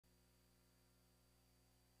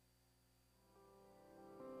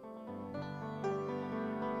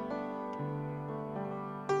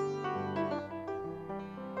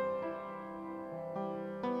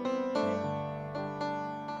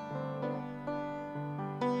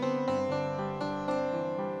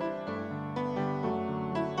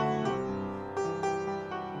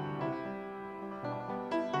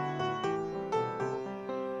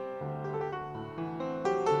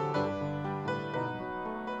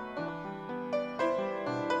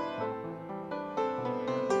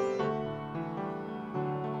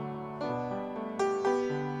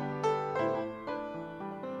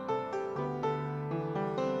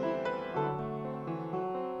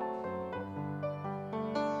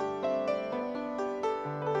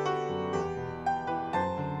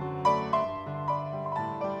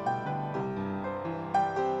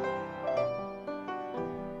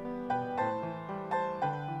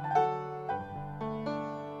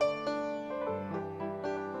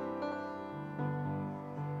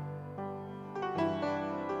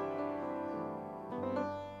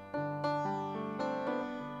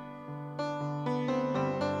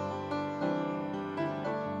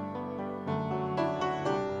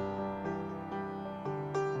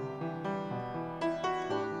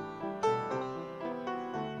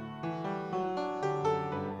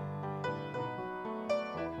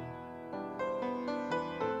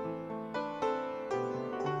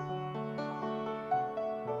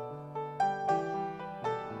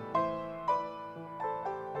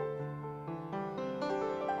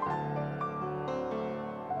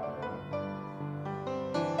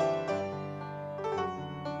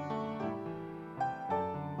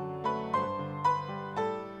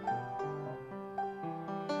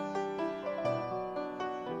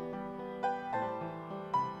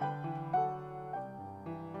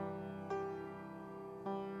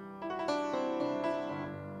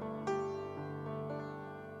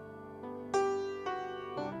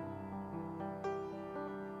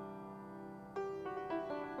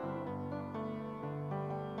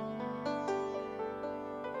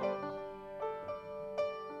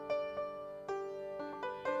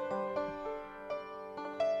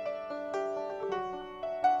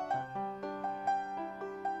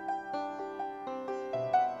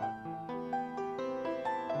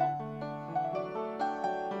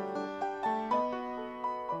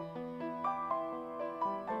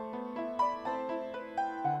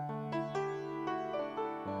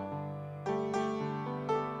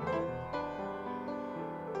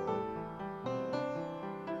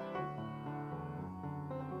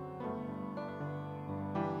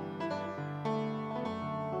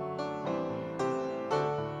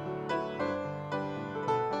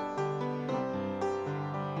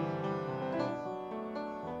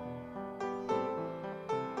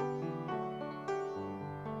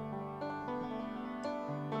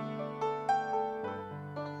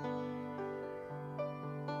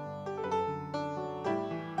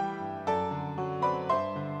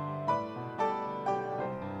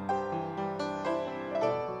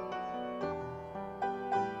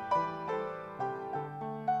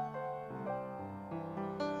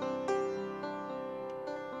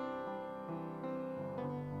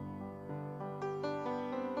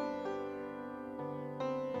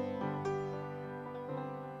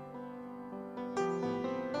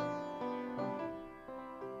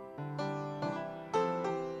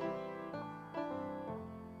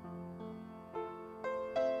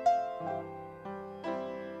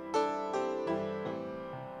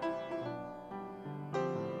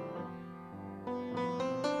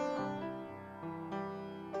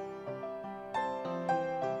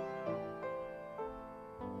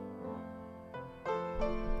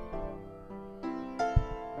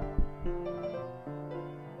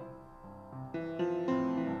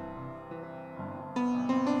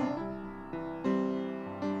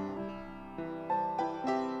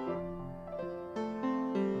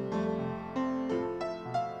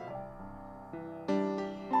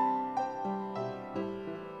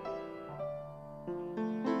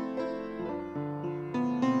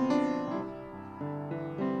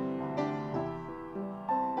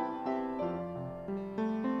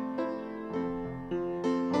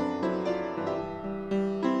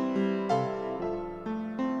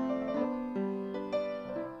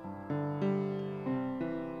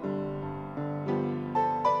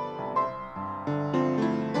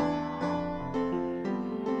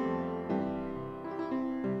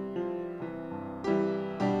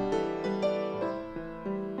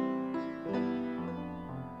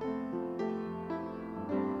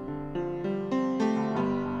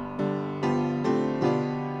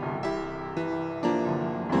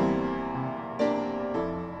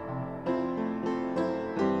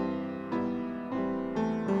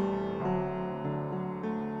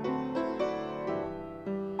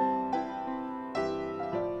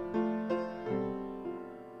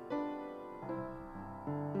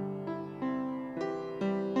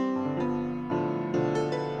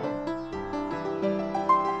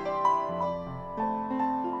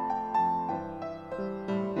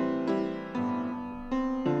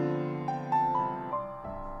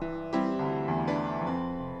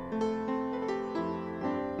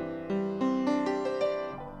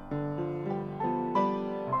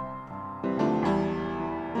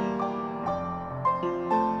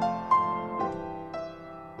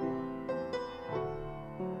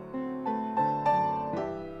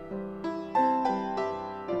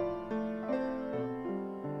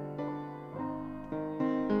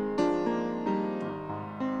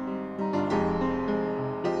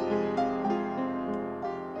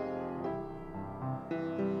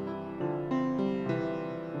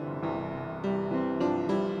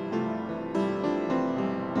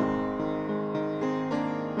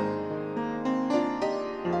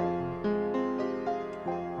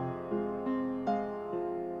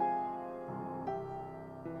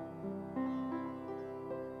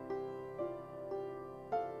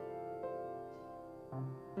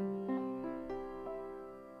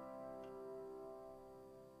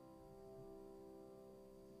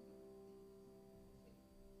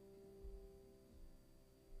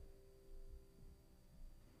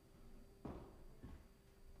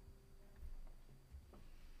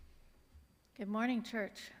Good morning,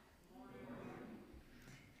 church.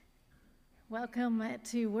 Welcome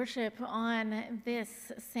to worship on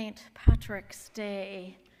this St. Patrick's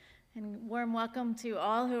Day. And warm welcome to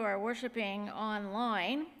all who are worshiping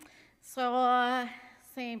online. So,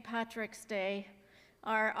 St. Patrick's Day,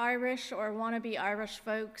 our Irish or wannabe Irish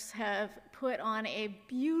folks have put on a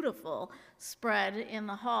beautiful spread in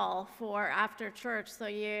the hall for after church. So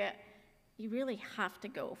you really have to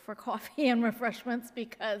go for coffee and refreshments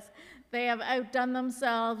because they have outdone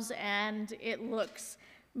themselves and it looks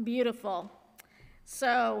beautiful.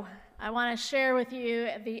 So I want to share with you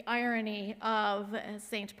the irony of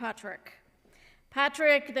St. Patrick.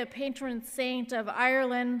 Patrick, the patron saint of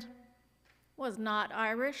Ireland, was not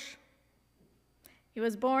Irish. He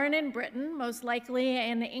was born in Britain, most likely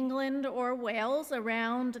in England or Wales,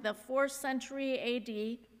 around the 4th century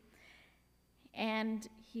AD, and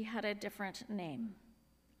he had a different name.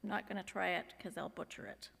 I'm not going to try it because I'll butcher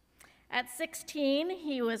it. At 16,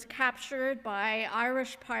 he was captured by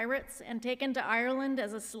Irish pirates and taken to Ireland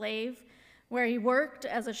as a slave, where he worked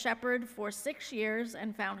as a shepherd for 6 years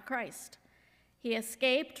and found Christ. He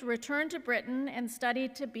escaped, returned to Britain, and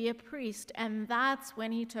studied to be a priest, and that's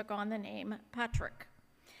when he took on the name Patrick.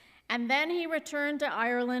 And then he returned to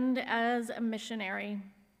Ireland as a missionary.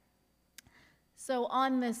 So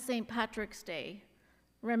on this St. Patrick's Day,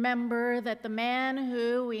 remember that the man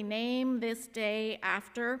who we name this day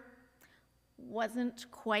after wasn't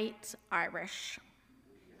quite Irish.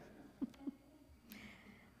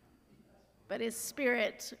 But his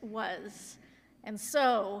spirit was. And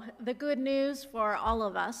so the good news for all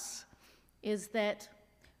of us is that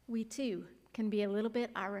we too can be a little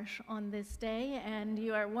bit Irish on this day, and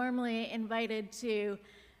you are warmly invited to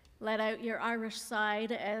let out your Irish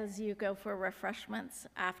side as you go for refreshments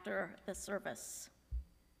after the service.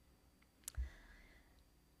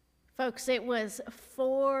 Folks, it was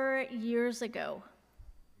 4 years ago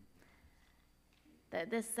that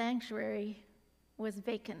this sanctuary was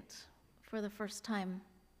vacant for the first time.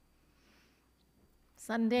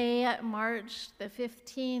 Sunday, March the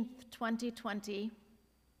 15th, 2020,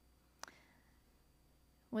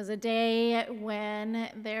 was a day when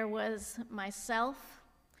there was myself,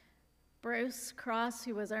 Bruce Cross,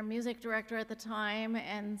 who was our music director at the time,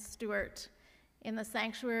 and Stuart in the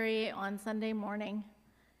sanctuary on Sunday morning.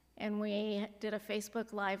 And we did a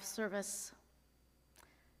Facebook Live service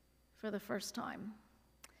for the first time.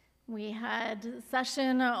 We had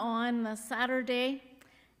session on the Saturday,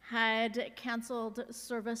 had canceled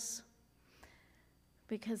service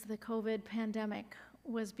because the COVID pandemic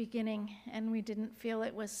was beginning and we didn't feel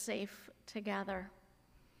it was safe to gather.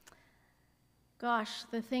 Gosh,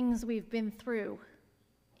 the things we've been through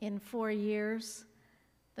in 4 years,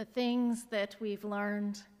 the things that we've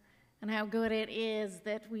learned, and how good it is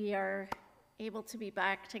that we are able to be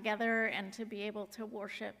back together and to be able to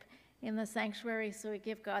worship in the sanctuary. So we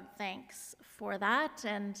give God thanks for that,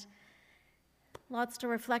 and lots to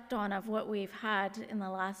reflect on of what we've had in the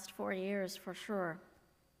last 4 years for sure.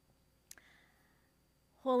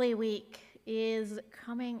 Holy Week is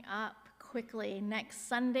coming up quickly. Next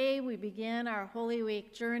Sunday, we begin our Holy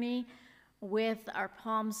Week journey with our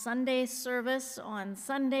Palm Sunday service on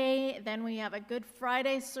Sunday. Then we have a Good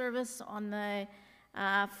Friday service on the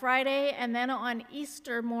Friday, and then on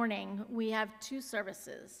Easter morning, we have 2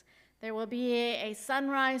 services. There will be a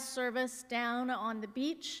sunrise service down on the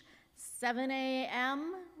beach, 7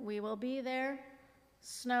 a.m. We will be there.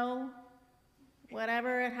 Snow,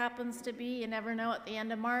 whatever it happens to be, you never know at the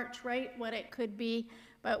end of March, right, what it could be.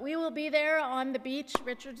 But we will be there on the beach,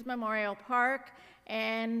 Richards Memorial Park,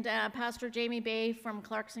 and Pastor Jamie Bay from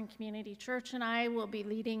Clarkson Community Church and I will be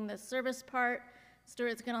leading the service part.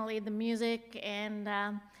 Stuart's going to lead the music, and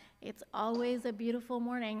it's always a beautiful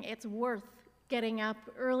morning. It's worth getting up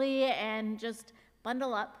early and just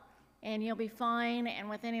bundle up, and you'll be fine, and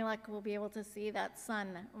with any luck, we'll be able to see that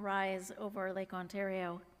sun rise over Lake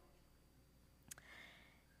Ontario.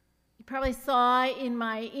 You probably saw in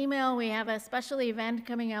my email, we have a special event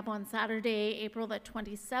coming up on Saturday, April the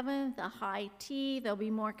 27th, a high tea. There'll be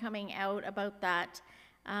more coming out about that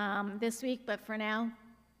this week, but for now,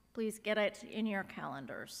 please get it in your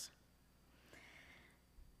calendars.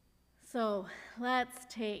 So let's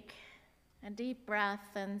take a deep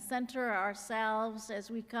breath and center ourselves as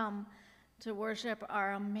we come to worship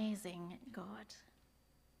our amazing God.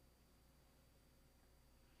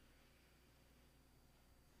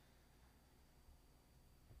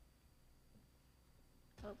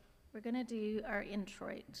 We're going to do our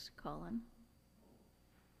introit, Colin.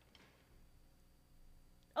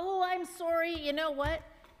 Oh, I'm sorry. You know what?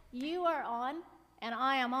 You are on, and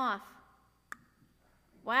I am off.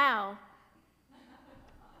 Wow.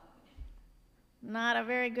 Not a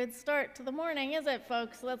very good start to the morning, is it,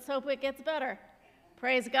 folks? Let's hope it gets better.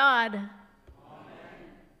 Praise God. Amen.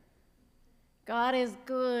 God is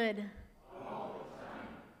good. All the time.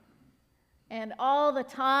 And all the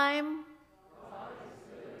time. God is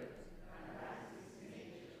good, and that's his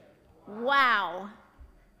nature. Wow.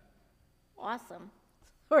 Awesome.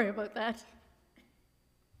 Sorry about that.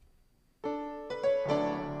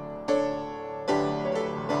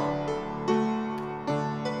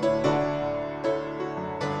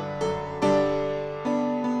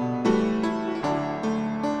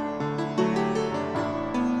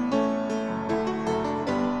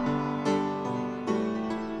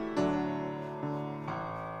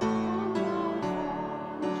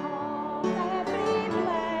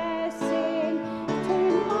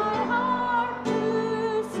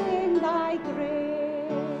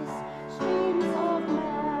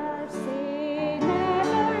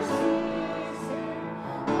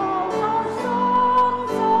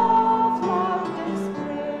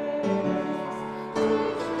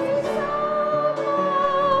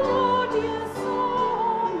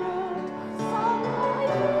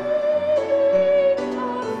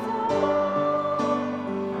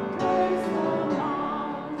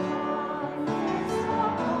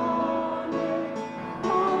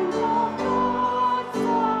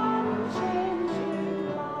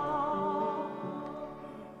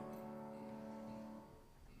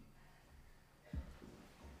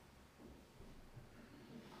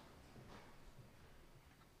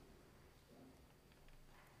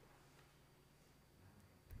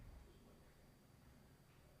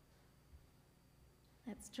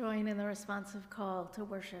 Let's join in the responsive call to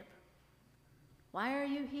worship. Why are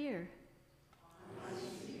you here? I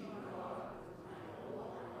seek God with my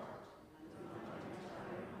whole heart and with my entire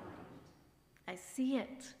mind. I see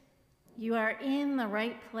it. You are in the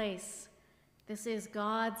right place. This is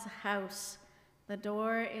God's house. The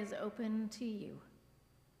door is open to you.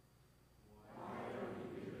 Why are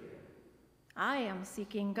you here? I am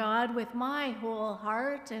seeking God with my whole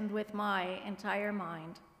heart and with my entire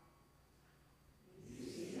mind.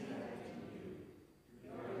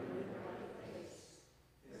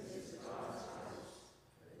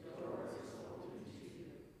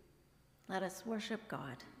 Let us worship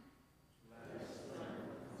God.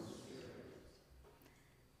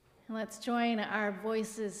 Let's join our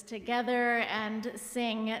voices together and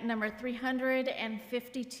sing number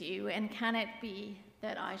 352, And Can It Be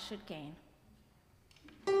That I Should Gain?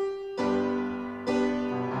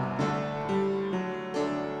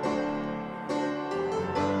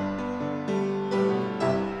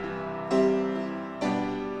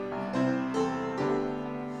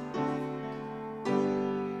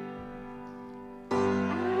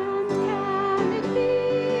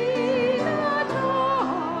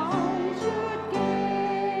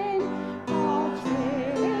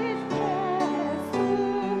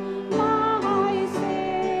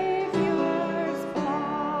 You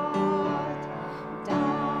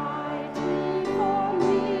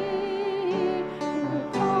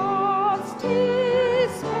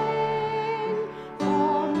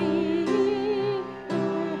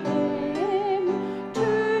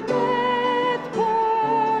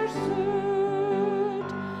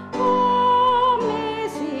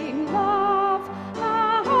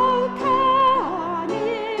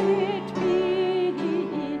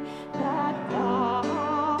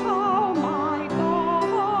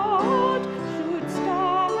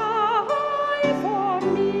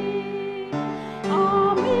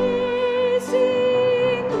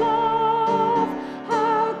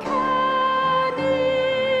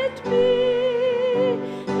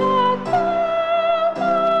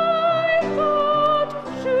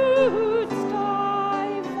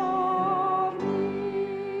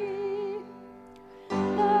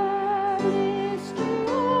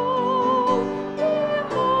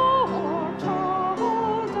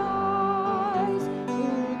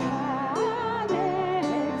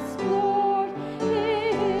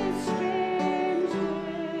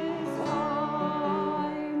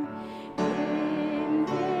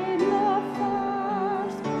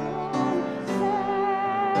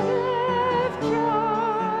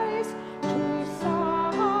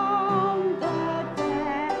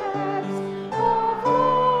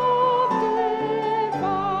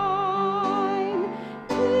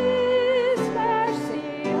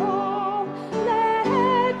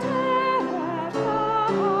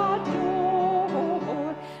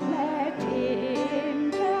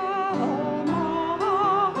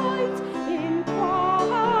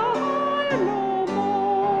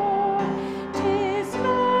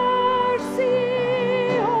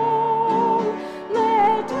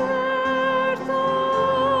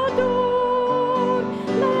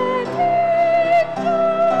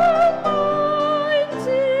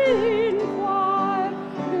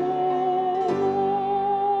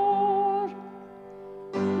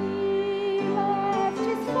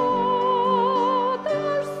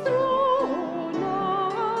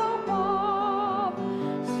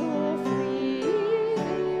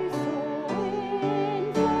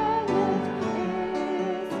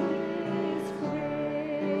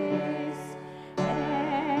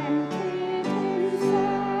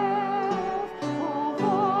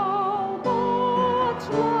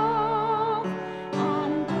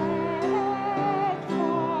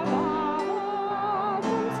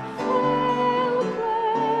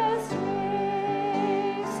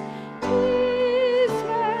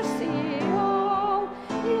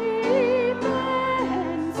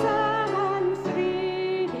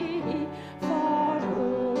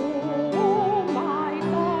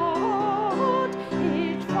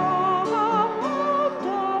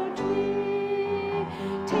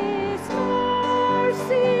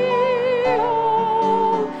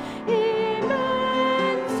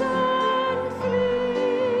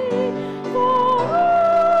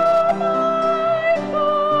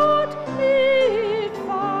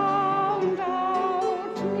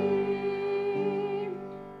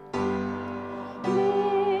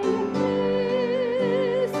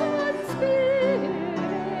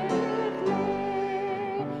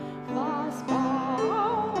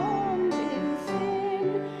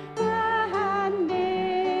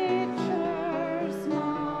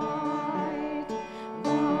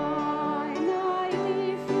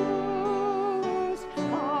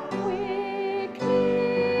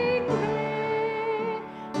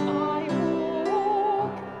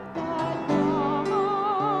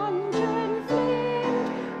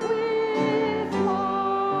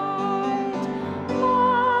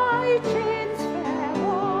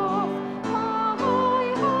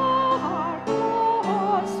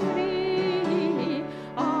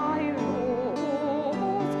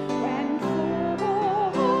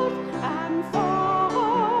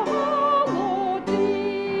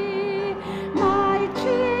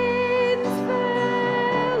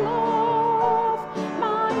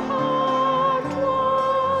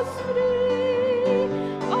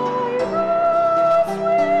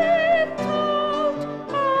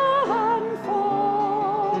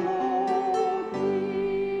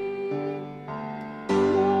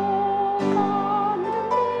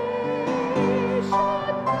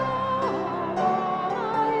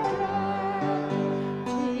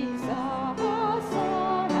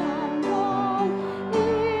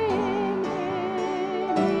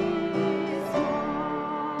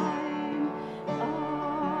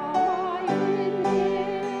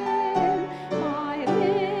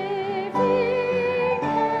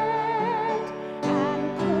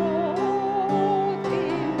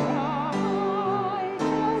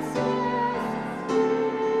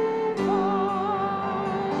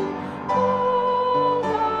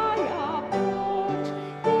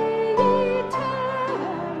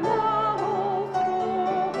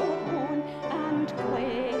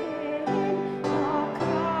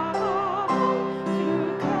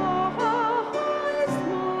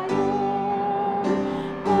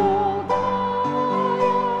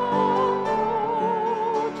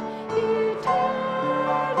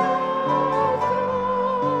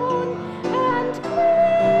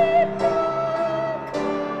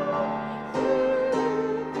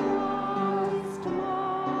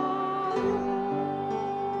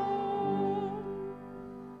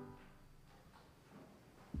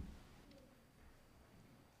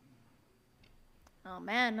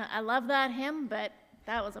Amen. I love that hymn, but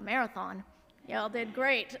that was a marathon. Y'all did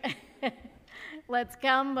great. Let's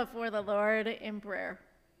come before the Lord in prayer.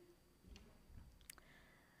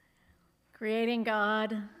 Creating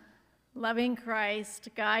God, loving Christ,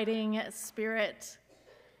 guiding Spirit,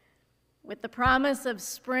 with the promise of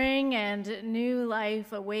spring and new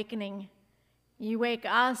life awakening, you wake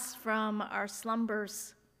us from our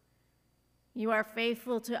slumbers. You are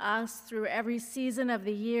faithful to us through every season of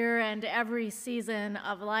the year and every season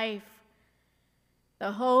of life.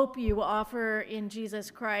 The hope you offer in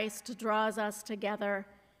Jesus Christ draws us together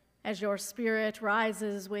as your Spirit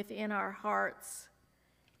rises within our hearts.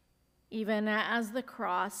 Even as the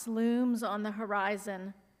cross looms on the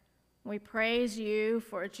horizon, we praise you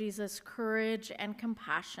for Jesus' courage and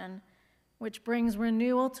compassion, which brings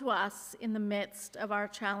renewal to us in the midst of our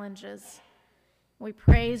challenges. We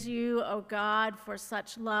praise you, O God, for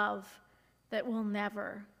such love that will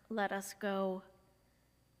never let us go.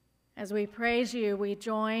 As we praise you, we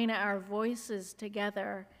join our voices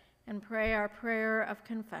together and pray our prayer of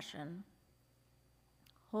confession.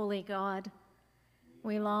 Holy God,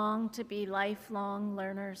 we long to be lifelong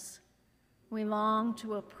learners. We long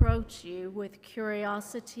to approach you with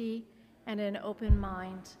curiosity and an open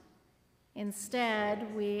mind.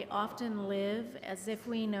 Instead, we often live as if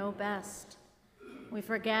we know best. We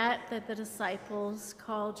forget that the disciples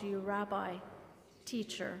called you Rabbi,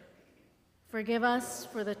 Teacher. Forgive us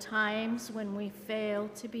for the times when we fail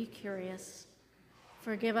to be curious.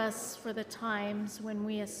 Forgive us for the times when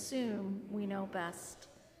we assume we know best.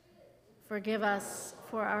 Forgive us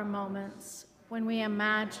for our moments when we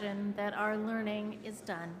imagine that our learning is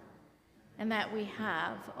done and that we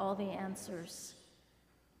have all the answers.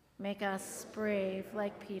 Make us brave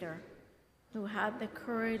like Peter, who had the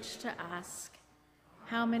courage to ask,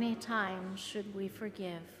 how many times should we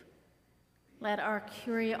forgive? Let our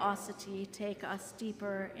curiosity take us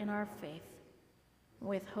deeper in our faith.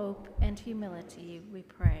 With hope and humility, we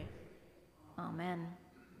pray. Amen.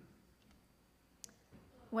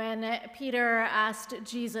 When Peter asked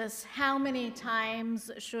Jesus, how many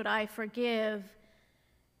times should I forgive?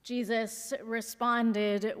 Jesus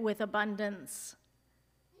responded with abundance.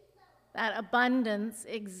 That abundance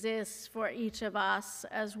exists for each of us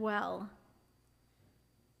as well.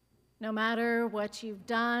 No matter what you've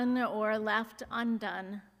done or left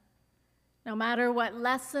undone, no matter what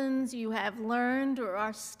lessons you have learned or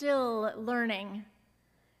are still learning,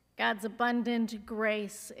 God's abundant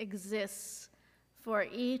grace exists for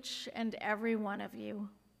each and every one of you.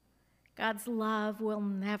 God's love will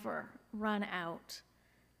never run out.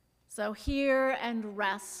 So hear and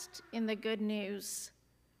rest in the good news.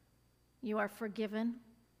 You are forgiven.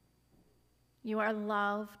 You are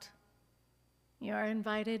loved. You are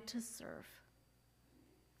invited to serve.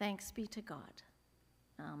 Thanks be to God.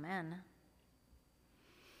 Amen.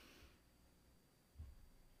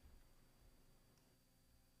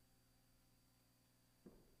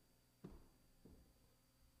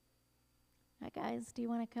 Hi, guys. Do you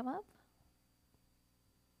want to come up?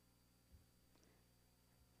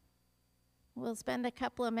 We'll spend a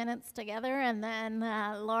couple of minutes together, and then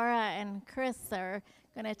Laura and Chris are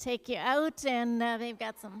going to take you out, and they've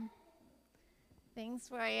got some things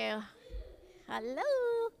for you. Hello.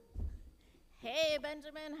 Hey,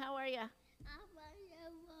 Benjamin. How are you?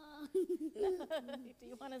 Do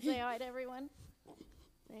you want to say hi to everyone?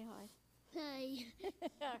 Say hi. Hi.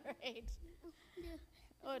 All right.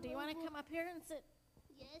 Oh, do you want to come up here and sit?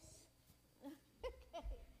 Yes.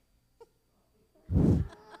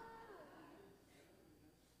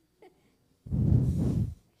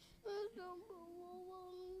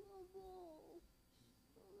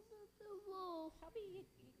 Okay.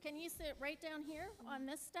 Can you sit right down here on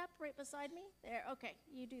this step right beside me? There, okay,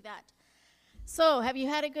 you do that. So, have you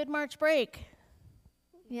had a good March break?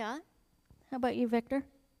 Yeah? How about you, Victor?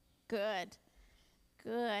 Good.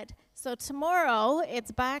 Good. So tomorrow,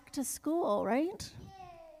 it's back to school, right?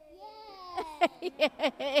 Yeah.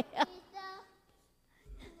 Yeah.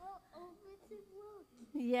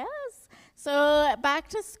 Yes. So back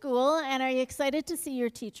to school, and are you excited to see your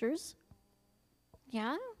teachers?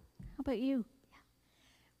 Yeah? How about you? Yeah.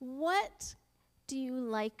 What do you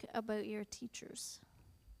like about your teachers?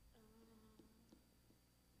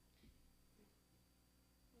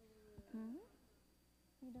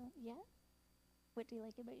 You don't yet? What do you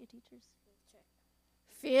like about your teachers?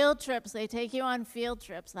 Field trips. They take you on field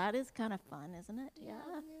trips. That is kind of fun, isn't it? Yeah.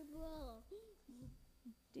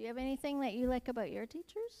 Do you have anything that you like about your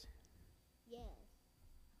teachers? Yes.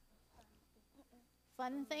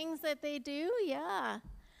 Fun things that they do? Yeah.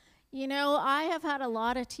 You know, I have had a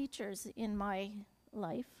lot of teachers in my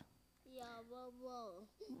life. Yeah,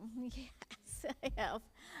 Yes. I have.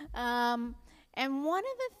 And one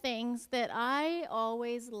of the things that I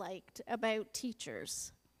always liked about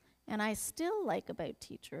teachers, and I still like about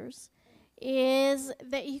teachers, is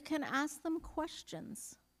that you can ask them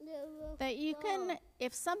questions. That you can,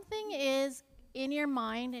 if something is in your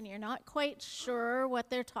mind and you're not quite sure what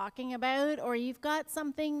they're talking about, or you've got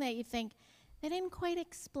something that you think, they didn't quite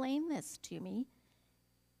explain this to me,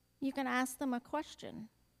 you can ask them a question.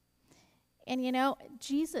 And you know,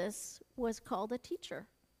 Jesus was called a teacher.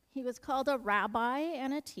 He was called a rabbi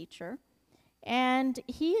and a teacher. And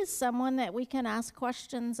he is someone that we can ask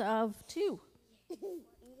questions of too.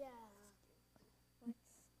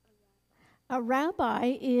 A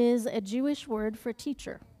rabbi is a Jewish word for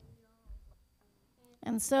teacher.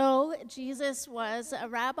 And so Jesus was a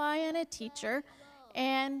rabbi and a teacher.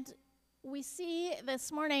 And we see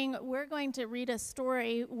this morning, we're going to read a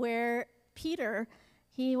story where Peter,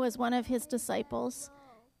 he was one of his disciples,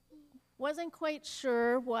 wasn't quite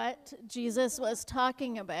sure what Jesus was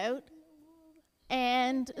talking about.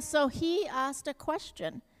 And so he asked a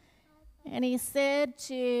question. And he said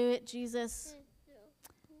to Jesus,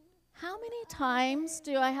 how many times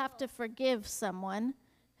do I have to forgive someone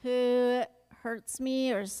who hurts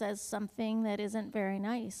me or says something that isn't very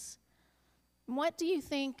nice? What do you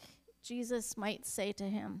think Jesus might say to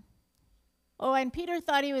him? Oh, and Peter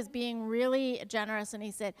thought he was being really generous, and he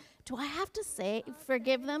said, do I have to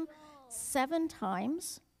forgive them 7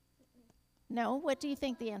 times? No? What do you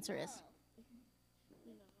think the answer is?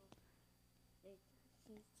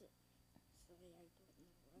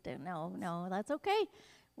 Don't know. No, that's okay.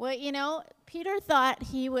 Well, you know, Peter thought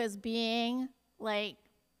he was being,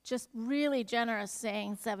 just really generous,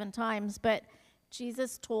 saying 7 times, but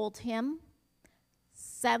Jesus told him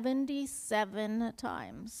 77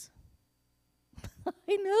 times.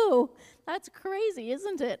 I know. That's crazy,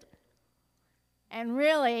 isn't it? And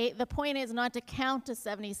really, the point is not to count to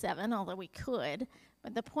 77, although we could,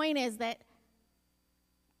 but the point is that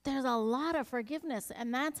there's a lot of forgiveness,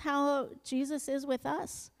 and that's how Jesus is with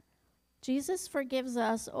us. Jesus forgives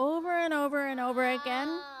us over and over and over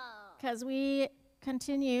again because we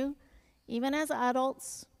continue, even as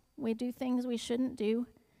adults, we do things we shouldn't do.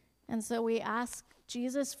 And so we ask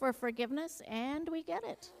Jesus for forgiveness, and we get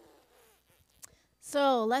it.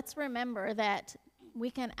 So let's remember that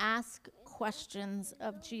we can ask questions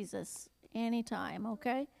of Jesus anytime,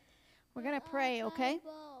 okay? We're going to pray, okay?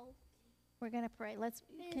 We're going to pray.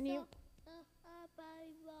 Can you?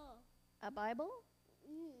 A Bible?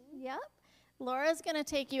 Yep. Laura's going to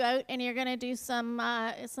take you out, and you're going to do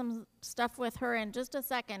some stuff with her in just a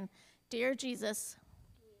second. Dear Jesus,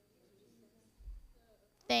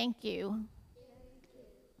 thank you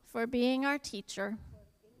for being our teacher,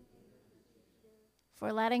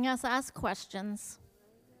 for letting us ask questions,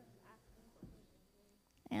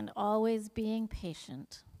 and always being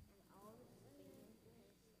patient.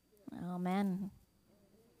 Amen.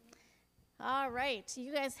 All right,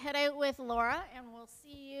 you guys head out with Laura, and we'll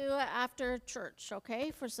see you after church, okay,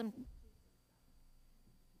 for some...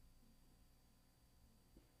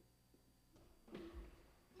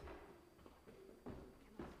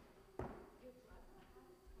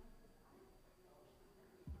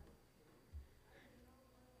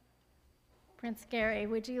 Prince Gary,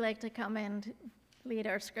 would you like to come and lead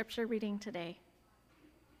our scripture reading today?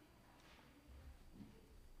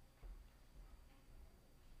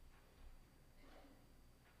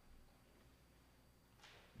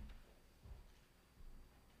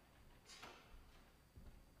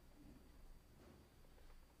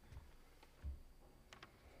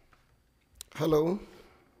 Hello.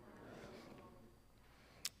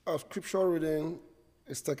 Our scripture reading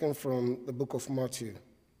is taken from the book of Matthew,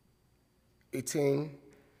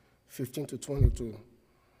 18:15 to 22.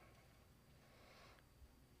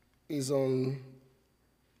 Is on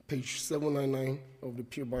page 799 of the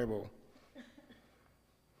Pew Bible.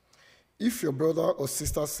 If your brother or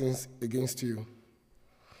sister sins against you,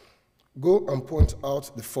 go and point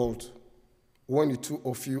out the fault when the 2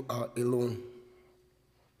 of you are alone.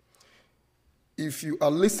 If you are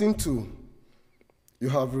listened to, you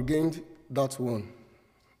have regained that one.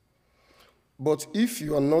 But if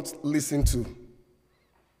you are not listened to,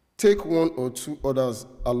 take 1 or 2 others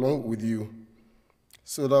along with you,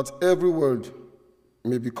 so that every word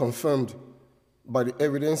may be confirmed by the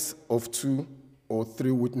evidence of 2 or 3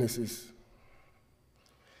 witnesses.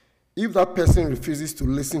 If that person refuses to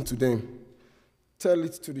listen to them, tell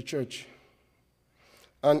it to the church.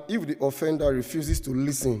 And if the offender refuses to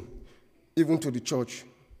listen, even to the church,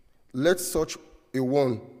 let such a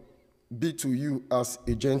one be to you as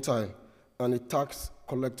a Gentile and a tax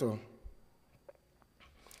collector.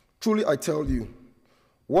 Truly I tell you,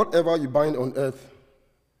 Whatever you bind on earth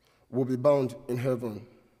will be bound in heaven,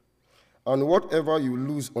 and whatever you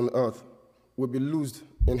loose on earth will be loosed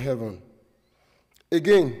in heaven.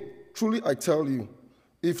 Again, truly I tell you,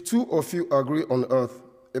 if two of you agree on earth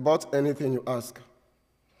about anything you ask,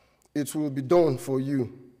 it will be done for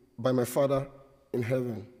you by my Father in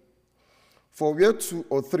heaven. For where 2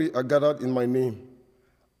 or 3 are gathered in my name,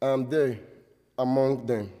 I am there among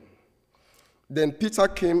them. Then Peter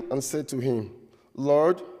came and said to him,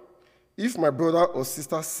 Lord, if my brother or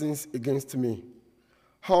sister sins against me,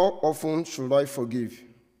 how often should I forgive?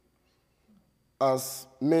 As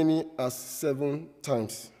many as 7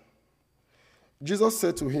 times. Jesus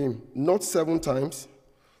said to him, not 7 times,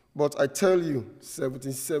 but I tell you,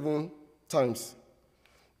 77 times.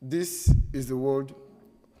 This is the word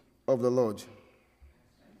of the Lord.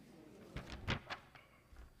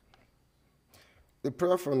 The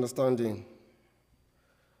prayer for understanding.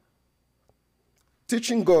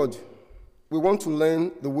 Teaching God, we want to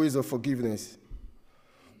learn the ways of forgiveness.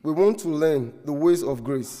 We want to learn the ways of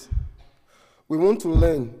grace. We want to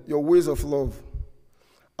learn your ways of love.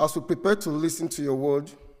 As we prepare to listen to your word,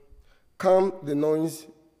 calm the noise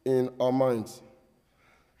in our minds.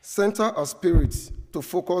 Center our spirits to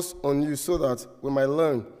focus on you so that we might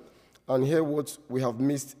learn and hear what we have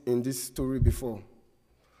missed in this story before.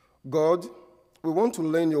 God, we want to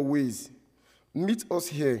learn your ways. Meet us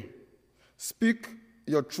here. Speak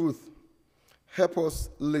your truth. Help us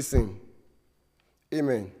listen.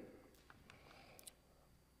 Amen.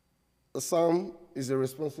 The psalm is a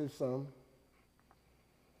responsive psalm.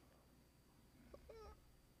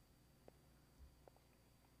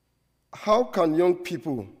 How can young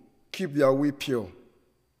people keep their way pure?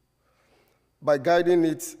 By guiding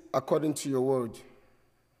it according to your word.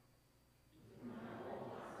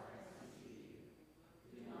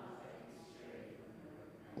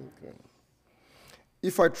 Okay.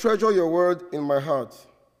 If I treasure your word in my heart,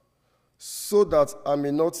 so that I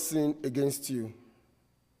may not sin against you.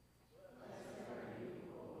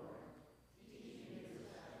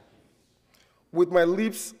 With my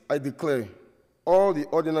lips I declare all the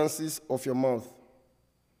ordinances of your mouth.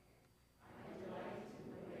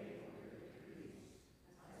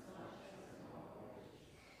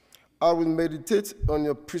 I will meditate on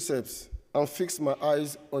your precepts and fix my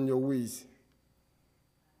eyes on your ways.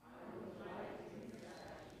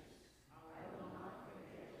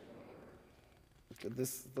 Okay,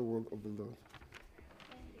 this is the word of the Lord.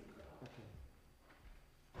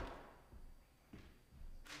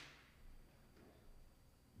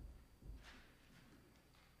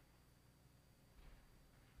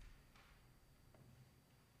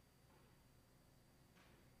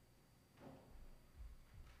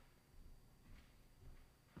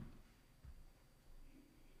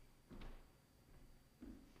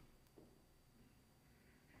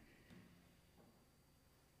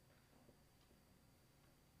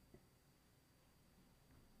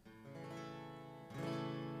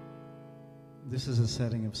 This is a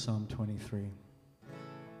setting of Psalm 23.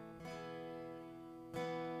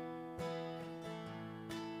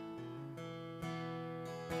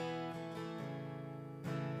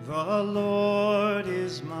 The Lord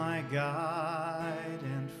is my guide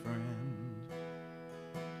and friend.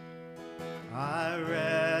 I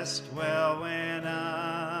rest well when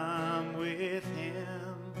I'm with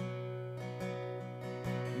him.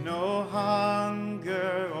 No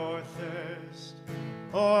hunger or thirst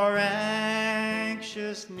or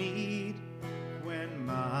anxious need when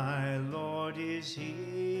my Lord is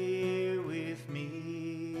here with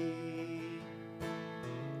me.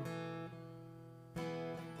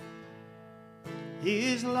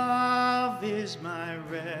 His love is my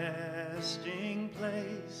resting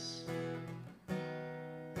place.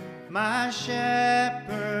 My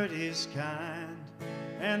shepherd is kind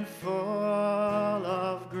and full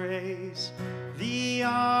of grace. The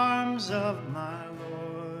arms of my Lord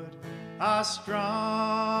are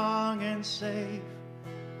strong and safe.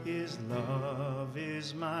 His love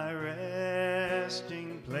is my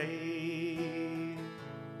resting place.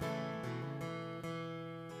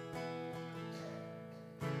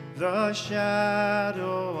 The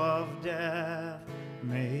shadow of death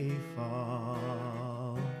may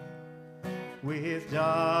fall, with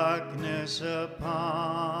darkness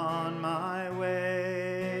upon my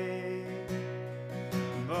way,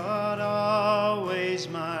 but always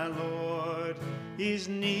my Lord is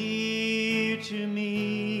near to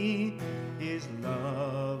me. His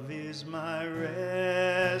love is my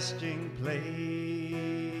resting place.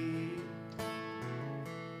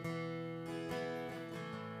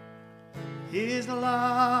 His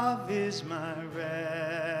love is my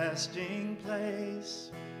resting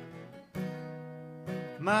place.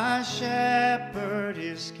 My shepherd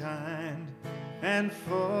is kind and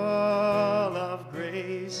full of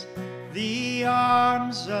grace. The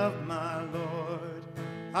arms of my Lord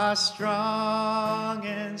are strong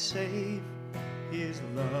and safe. His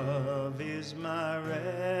love is my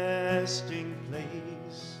resting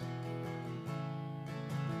place.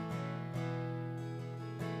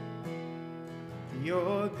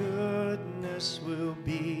 Your goodness will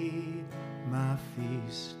be my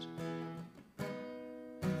feast.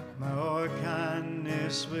 Your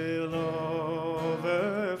kindness will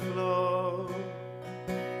overflow,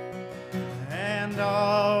 and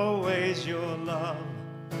always your love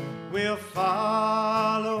will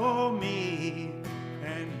follow me,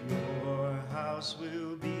 and your house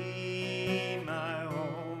will be my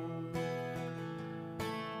home.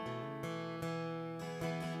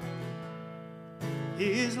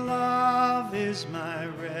 His love is my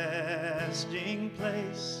resting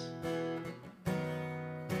place.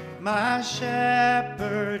 My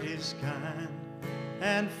shepherd is kind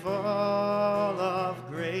and full of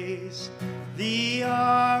grace. The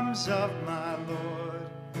arms of my Lord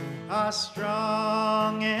are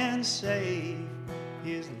strong and safe.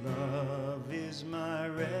 His love is my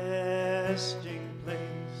resting place.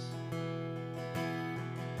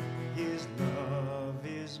 His love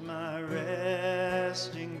is my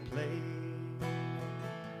resting place.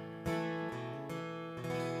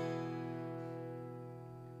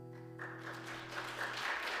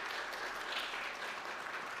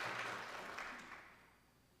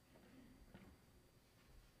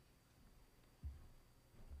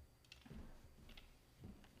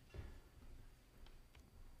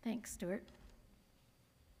 Thanks, Stuart.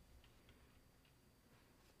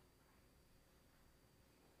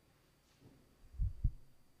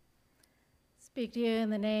 Speak to you in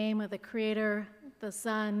the name of the Creator, the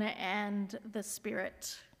Son, and the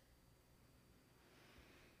Spirit.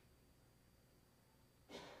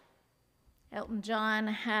 Elton John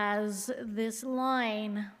has this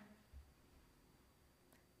line: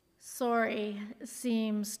 sorry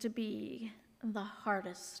seems to be the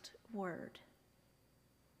hardest word.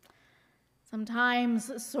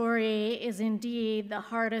 Sometimes sorry is indeed the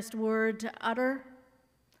hardest word to utter,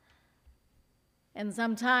 and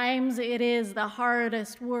sometimes it is the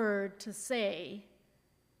hardest word to say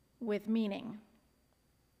with meaning.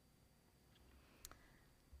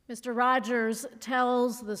 Mr. Rogers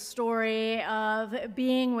tells the story of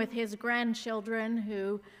being with his grandchildren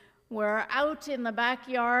who were out in the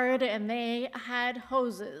backyard, and they had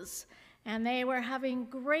hoses, and they were having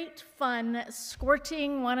great fun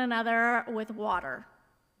squirting one another with water.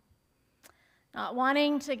 Not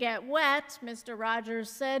wanting to get wet, Mr.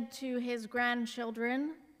 Rogers said to his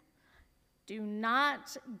grandchildren, "Do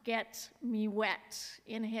not get me wet,"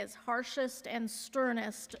 in his harshest and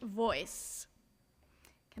sternest voice.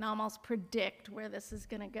 Can almost predict where this is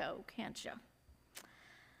going to go, can't you?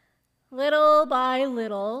 Little by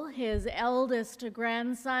little, his eldest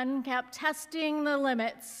grandson kept testing the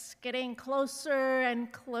limits, getting closer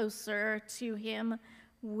and closer to him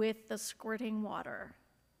with the squirting water.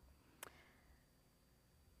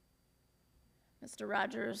 Mr.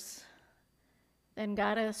 Rogers then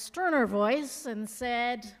got a sterner voice and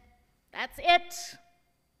said, "That's it.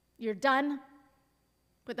 You're done.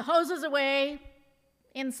 Put the hoses away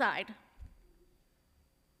inside."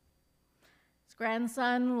 His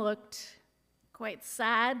grandson looked quite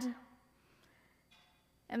sad.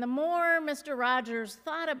 And the more Mr. Rogers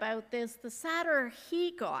thought about this, the sadder he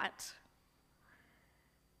got,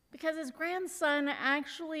 because his grandson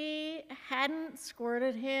actually hadn't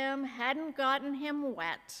squirted him, hadn't gotten him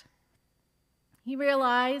wet. He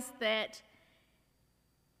realized that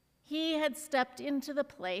he had stepped into the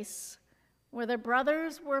place where the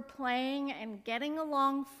brothers were playing and getting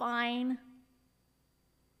along fine.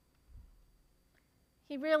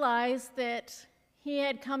 He realized that he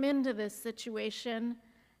had come into this situation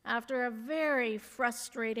after a very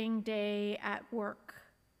frustrating day at work.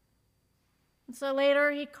 And so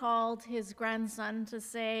later he called his grandson to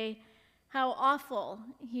say how awful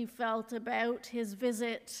he felt about his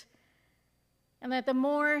visit, and that the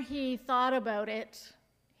more he thought about it,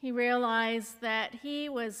 he realized that he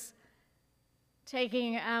was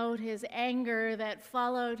taking out his anger that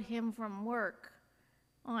followed him from work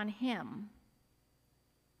on him.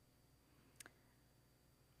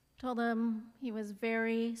 Told him he was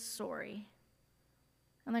very sorry.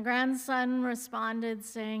 And the grandson responded,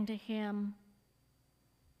 saying to him,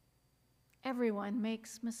 "Everyone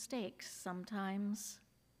makes mistakes sometimes."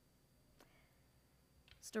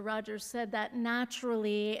 Mr. Rogers said that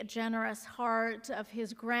naturally generous heart of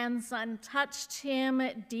his grandson touched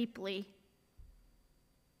him deeply.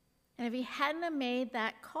 And if he hadn't have made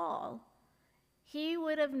that call, he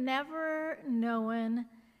would have never known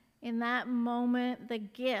in that moment the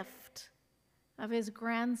gift of his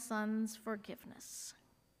grandson's forgiveness.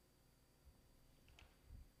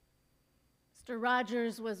 Mr.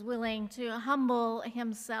 Rogers was willing to humble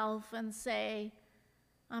himself and say,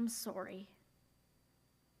 "I'm sorry."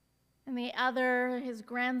 And the other, his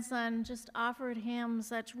grandson, just offered him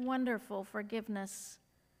such wonderful forgiveness.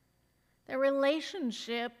 Their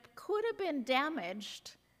relationship could have been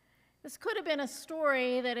damaged. This could have been a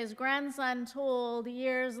story that his grandson told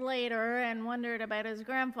years later and wondered about his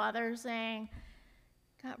grandfather, saying,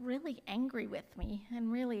 "Got really angry with me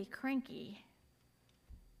and really cranky."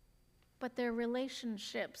 But their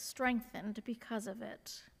relationship strengthened because of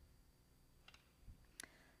it.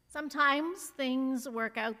 Sometimes things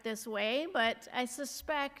work out this way, but I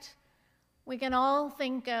suspect we can all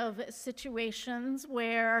think of situations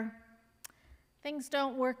where things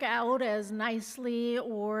don't work out as nicely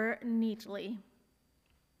or neatly.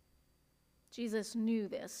 Jesus knew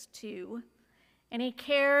this too, and he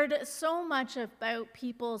cared so much about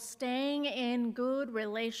people staying in good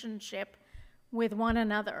relationship with one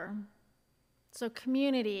another, so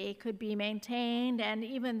community could be maintained and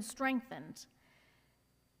even strengthened.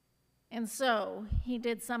 And so he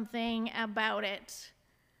did something about it.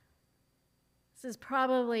 This is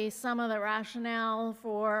probably some of the rationale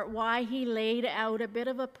for why he laid out a bit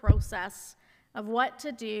of a process of what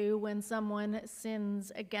to do when someone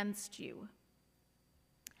sins against you.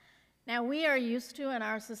 Now, we are used to in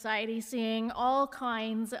our society seeing all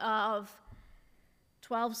kinds of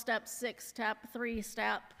 12-step, 6-step,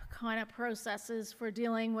 3-step kind of processes for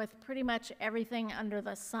dealing with pretty much everything under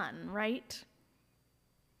the sun, right?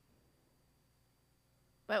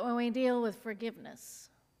 But when we deal with forgiveness,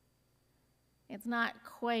 it's not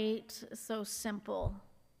quite so simple.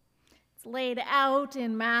 It's laid out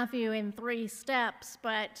in Matthew in 3 steps,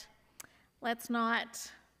 but let's not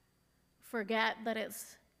forget that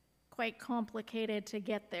it's quite complicated to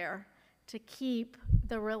get there, to keep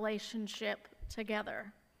the relationship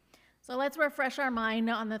together. So let's refresh our mind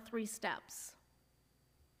on the 3 steps.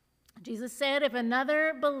 Jesus said, if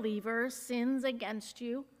another believer sins against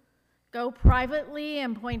you, go privately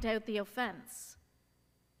and point out the offense.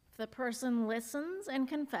 If the person listens and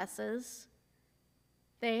confesses,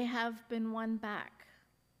 they have been won back.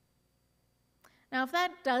 Now, if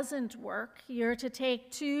that doesn't work, you're to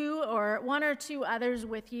take 2 or 1 or 2 others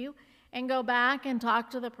with you and go back and talk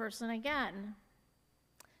to the person again.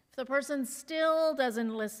 If the person still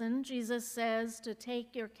doesn't listen, Jesus says to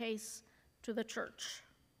take your case to the church.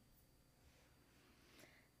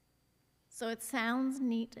 So it sounds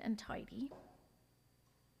neat and tidy.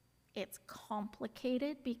 It's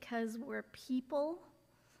complicated because we're people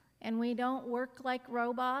and we don't work like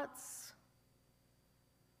robots.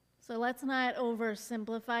 So let's not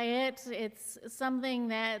oversimplify it. It's something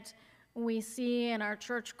that we see in our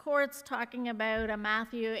church courts talking about a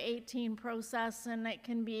Matthew 18 process, and it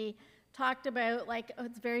can be talked about like, oh,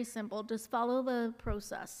 it's very simple, just follow the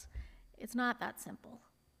process. It's not that simple.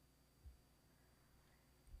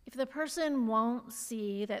 If the person won't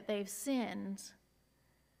see that they've sinned,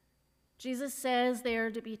 Jesus says they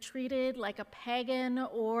are to be treated like a pagan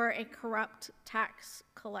or a corrupt tax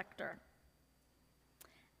collector.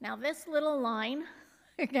 Now, this little line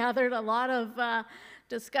gathered a lot of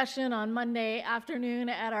discussion on Monday afternoon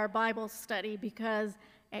at our Bible study because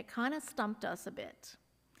it kind of stumped us a bit.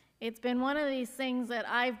 It's been one of these things that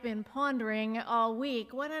I've been pondering all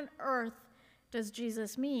week. What on earth does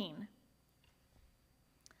Jesus mean?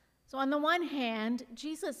 So on the one hand,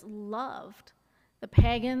 Jesus loved the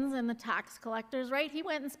pagans and the tax collectors, right? He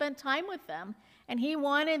went and spent time with them, and he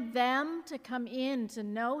wanted them to come in, to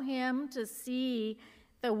know him, to see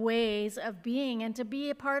the ways of being, and to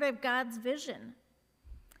be a part of God's vision.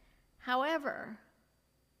 However,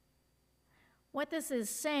 what this is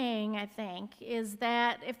saying, I think, is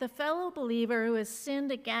that if the fellow believer who has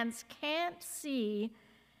sinned against can't see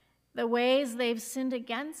the ways they've sinned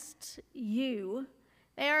against you,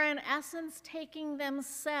 they are in essence taking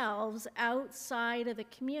themselves outside of the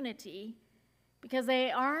community because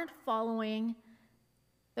they aren't following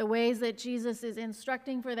the ways that Jesus is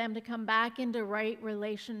instructing for them to come back into right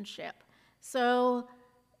relationship. So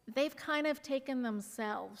they've kind of taken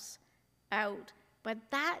themselves out. But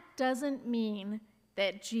that doesn't mean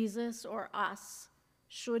that Jesus or us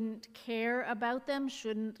shouldn't care about them,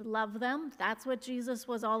 shouldn't love them. That's what Jesus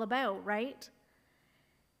was all about, right?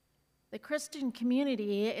 The Christian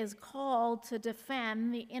community is called to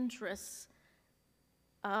defend the interests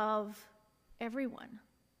of everyone.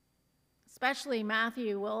 Especially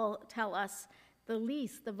Matthew will tell us the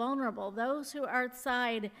least, the vulnerable, those who are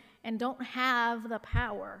outside and don't have the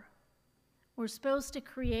power. We're supposed to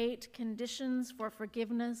create conditions for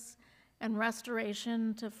forgiveness and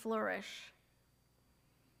restoration to flourish.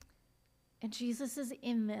 And Jesus is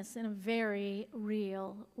in this in a very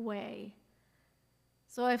real way.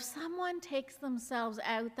 So if someone takes themselves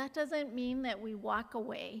out, that doesn't mean that we walk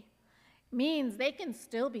away. It means they can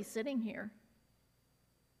still be sitting here.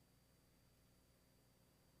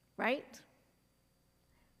 Right?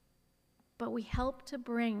 But we help to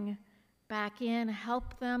bring back in,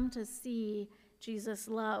 help them to see Jesus'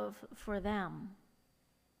 love for them.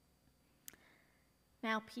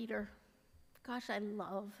 Now, Peter. Gosh, I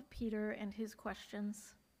love Peter and his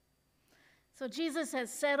questions. So Jesus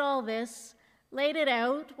has said all this, laid it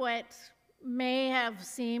out, what may have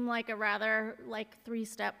seemed like a rather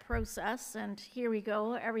three-step process, and here we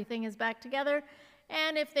go, everything is back together.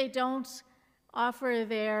 And if they don't offer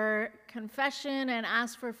their confession and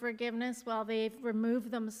ask for forgiveness, well, they've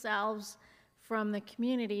removed themselves from the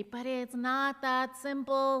community. But it's not that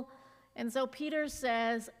simple. And so Peter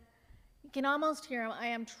says, you can almost hear him, I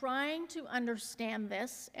am trying to understand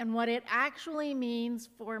this and what it actually means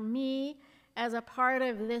for me as a part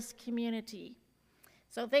of this community.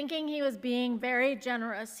 So thinking he was being very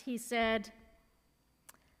generous, he said,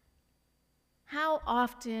 how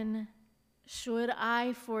often should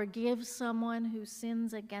I forgive someone who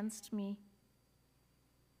sins against me?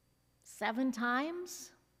 7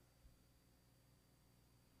 times?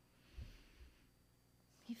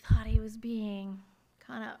 He thought he was being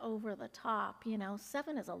kind of over the top.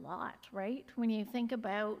 7 is a lot, right? When you think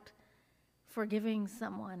about forgiving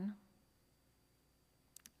someone.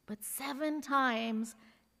 But 7 times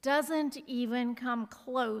doesn't even come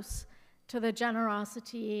close to the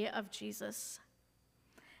generosity of Jesus.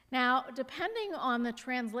 Now, depending on the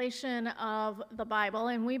translation of the Bible,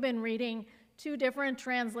 and we've been reading 2 different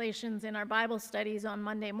translations in our Bible studies on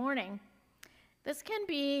Monday morning, this can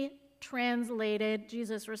be translated,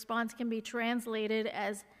 Jesus' response can be translated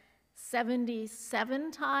as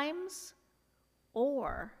 77 times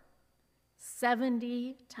or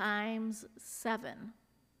 70 times 7.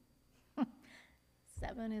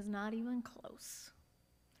 7 is not even close.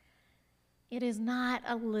 It is not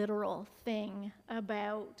a literal thing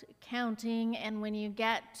about counting, and when you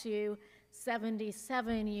get to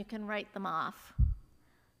 77, you can write them off.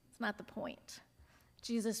 It's not the point.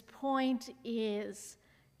 Jesus' point is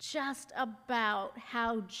just about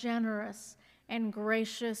how generous and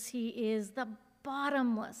gracious he is, the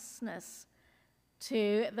bottomlessness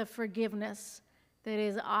to the forgiveness that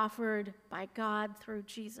is offered by God through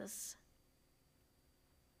Jesus.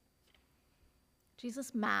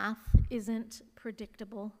 Jesus' math isn't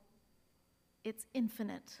predictable. It's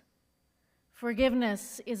infinite.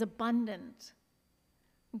 Forgiveness is abundant.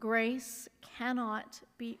 Grace cannot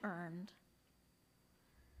be earned.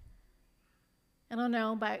 I don't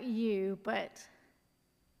know about you, but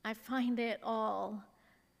I find it all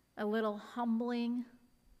a little humbling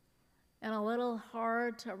and a little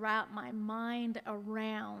hard to wrap my mind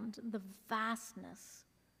around the vastness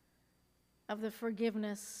of the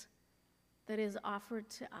forgiveness that is offered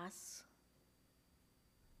to us.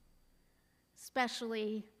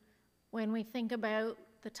 Especially when we think about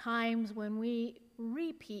the times when we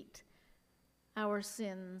repeat our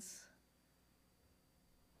sins.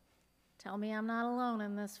 Tell me I'm not alone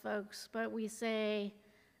in this, folks, but we say,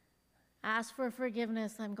 ask for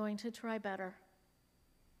forgiveness, I'm going to try better.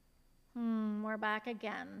 We're back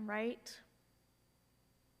again, right?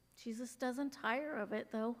 Jesus doesn't tire of it,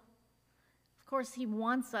 though. Of course, he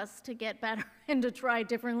wants us to get better and to try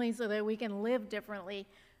differently so that we can live differently.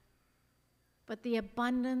 But the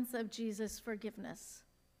abundance of Jesus' forgiveness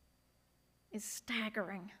is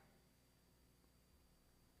staggering.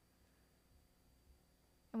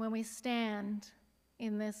 And when we stand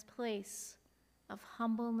in this place of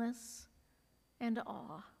humbleness and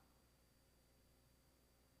awe,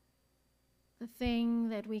 the thing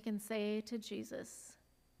that we can say to Jesus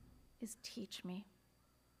is, teach me.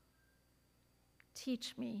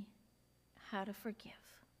 Teach me how to forgive.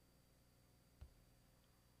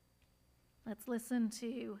 Let's listen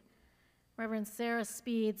to Reverend Sarah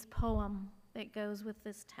Speed's poem that goes with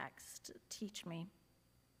this text, Teach Me.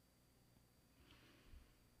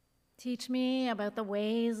 Teach me about the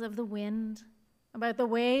ways of the wind, about the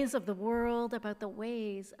ways of the world, about the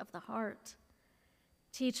ways of the heart.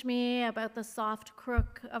 Teach me about the soft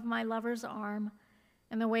crook of my lover's arm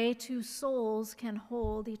and the way 2 souls can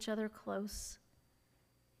hold each other close.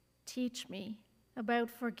 Teach me about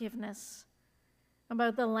forgiveness,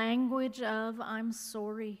 about the language of I'm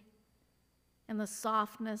sorry and the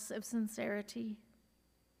softness of sincerity.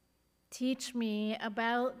 Teach me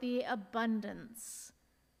about the abundance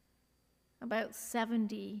about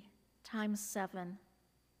 70 times 7,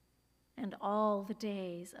 and all the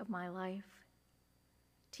days of my life.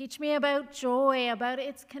 Teach me about joy, about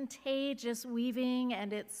its contagious weaving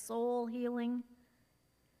and its soul healing.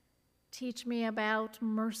 Teach me about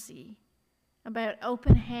mercy, about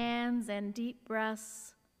open hands and deep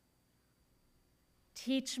breaths.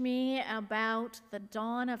 Teach me about the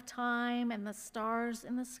dawn of time and the stars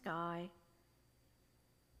in the sky.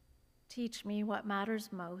 Teach me what matters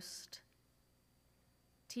most.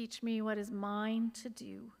 Teach me what is mine to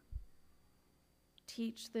do.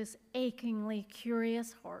 Teach this achingly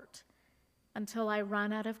curious heart until I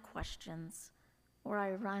run out of questions or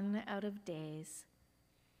I run out of days.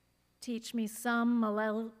 Teach me some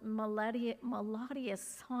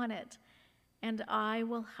melodious sonnet, and I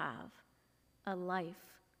will have a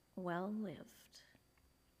life well lived.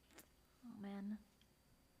 Amen.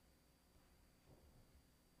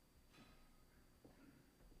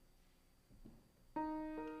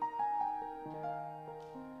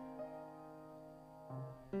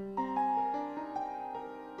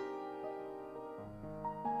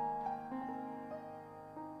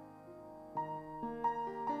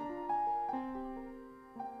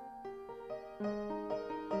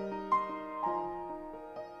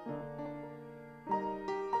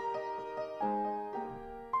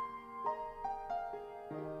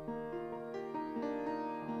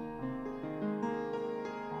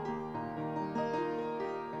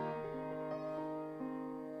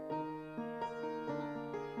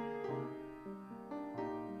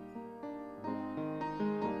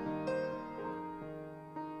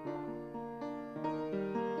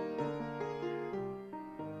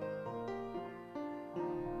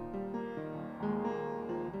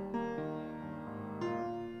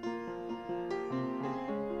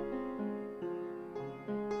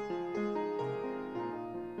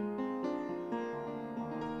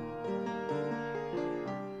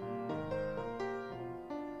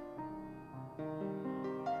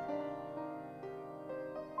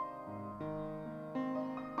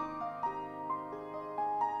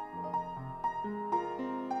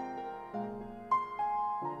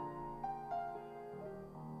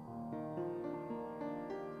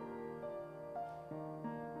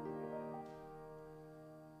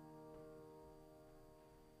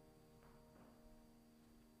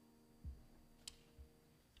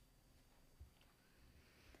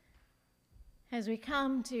 As we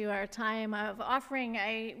come to our time of offering,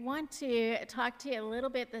 I want to talk to you a little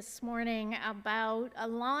bit this morning about a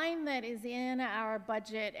line that is in our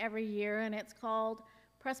budget every year, and it's called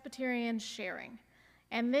Presbyterian Sharing.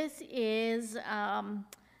 And this is our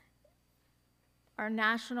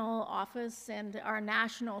national office and our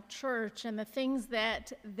national church and the things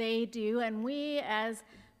that they do. And we, as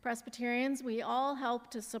Presbyterians, we all help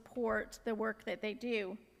to support the work that they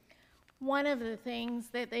do. One of the things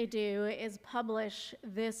that they do is publish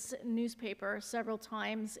this newspaper several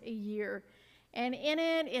times a year. And in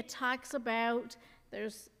it, it talks about,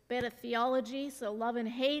 there's a bit of theology, so love and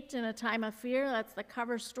hate in a time of fear. That's the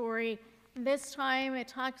cover story. This time, it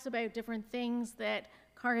talks about different things that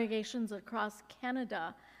congregations across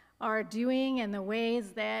Canada are doing and the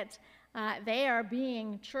ways that they are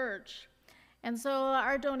being church. And so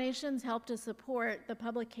our donations help to support the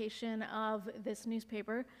publication of this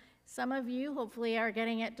newspaper. Some of you hopefully are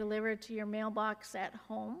getting it delivered to your mailbox at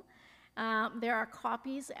home. There are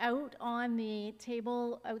copies out on the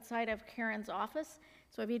table outside of Karen's office.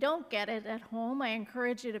 So if you don't get it at home, I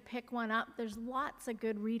encourage you to pick one up. There's lots of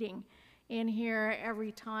good reading in here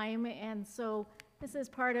every time. And so this is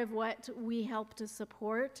part of what we help to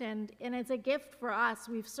support. And it's a gift for us.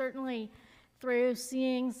 We've certainly, through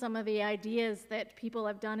seeing some of the ideas that people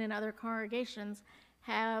have done in other congregations,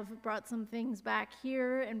 have brought some things back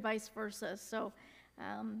here and vice versa. So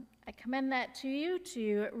I commend that to you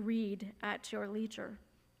to read at your leisure.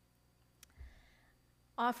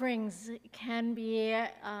 Offerings can be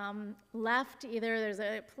left, either there's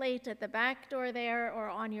a plate at the back door there or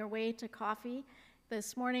on your way to coffee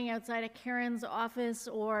this morning outside of Karen's office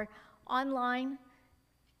or online.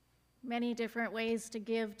 Many different ways to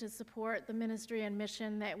give to support the ministry and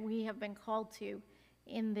mission that we have been called to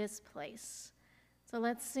in this place. So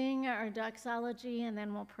let's sing our doxology and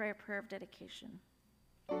then we'll pray a prayer of dedication.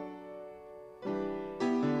 Yeah.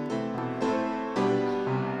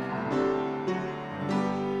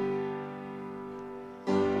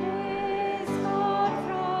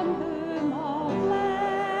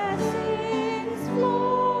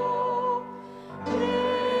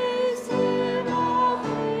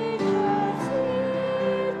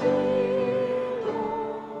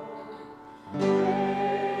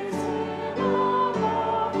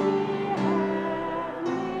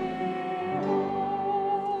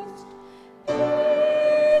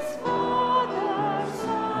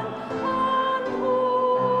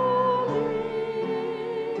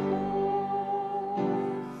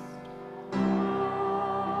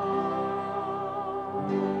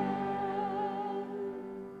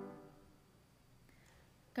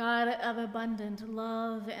 God of abundant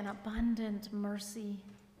love and abundant mercy,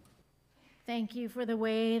 thank you for the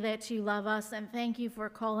way that you love us, and thank you for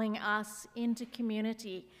calling us into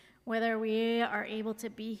community, whether we are able to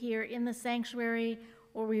be here in the sanctuary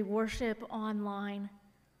or we worship online.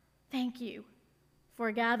 Thank you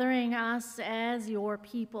for gathering us as your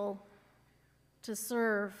people to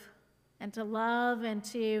serve and to love and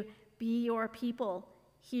to be your people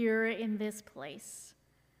here in this place.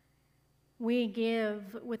 We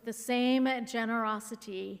give with the same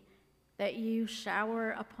generosity that you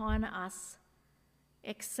shower upon us.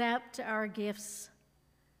 Accept our gifts,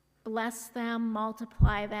 bless them,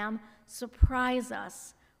 multiply them, surprise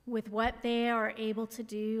us with what they are able to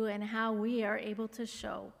do and how we are able to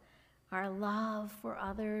show our love for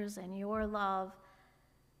others and your love.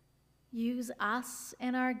 Use us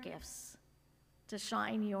and our gifts to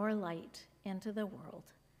shine your light into the world.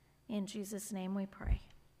 In Jesus' name we pray.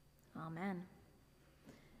 Amen.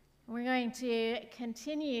 We're going to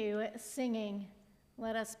continue singing,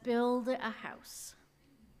 "Let Us Build a House."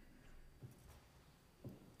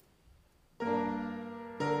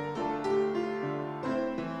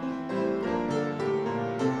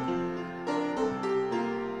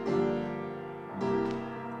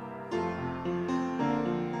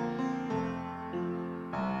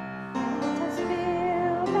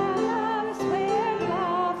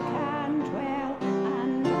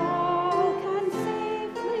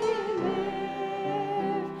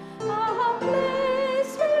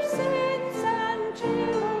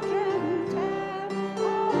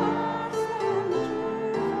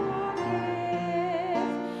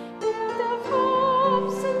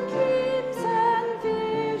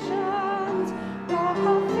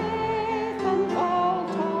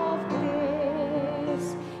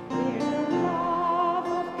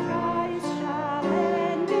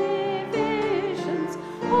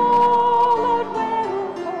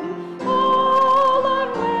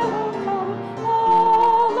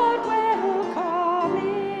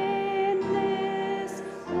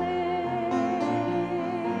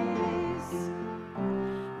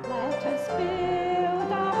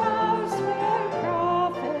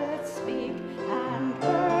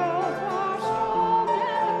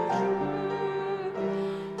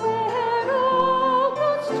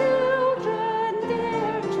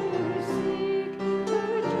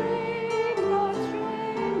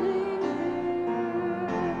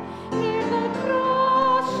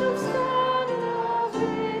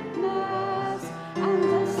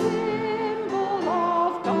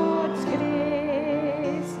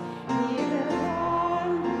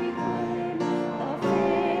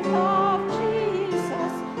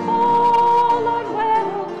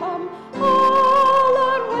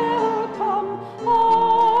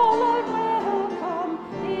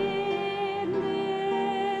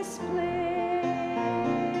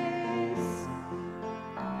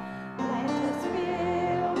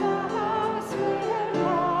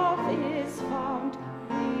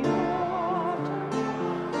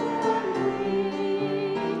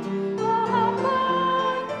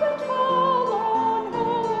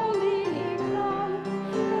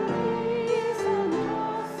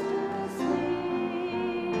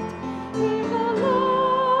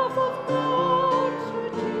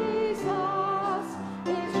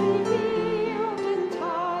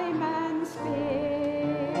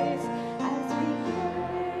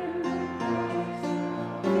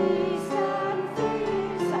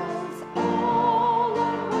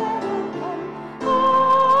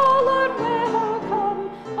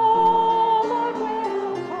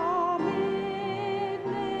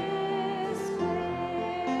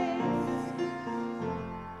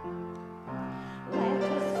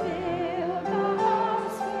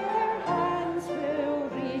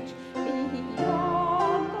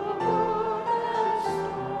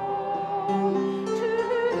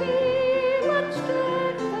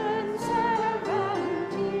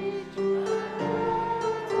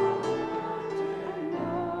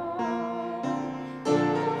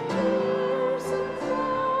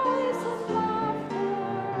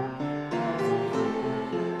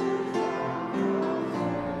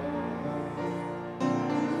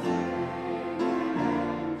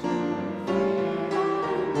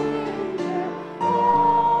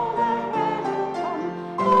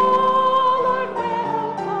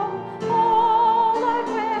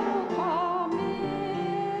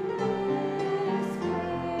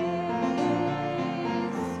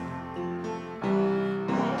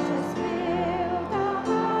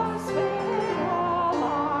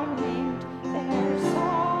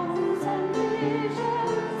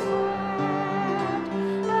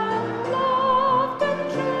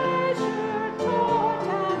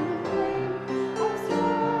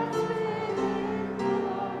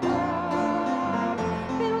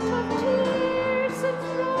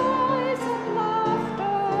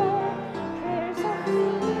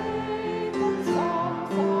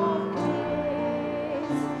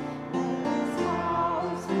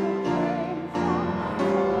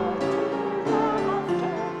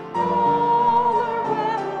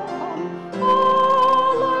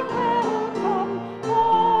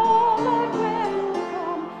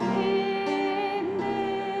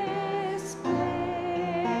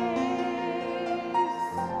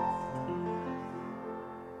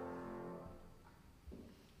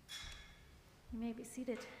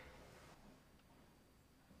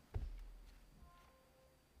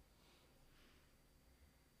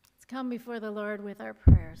 come before the Lord with our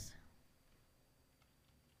prayers.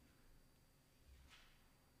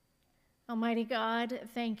 Almighty God,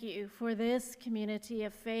 thank you for this community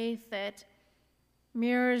of faith that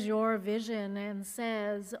mirrors your vision and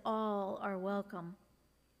says all are welcome.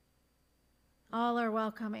 All are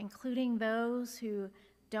welcome, including those who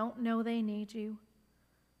don't know they need you,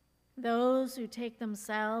 those who take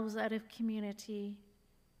themselves out of community,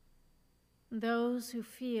 those who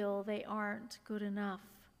feel they aren't good enough.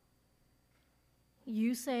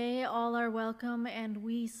 You say all are welcome, and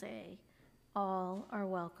we say all are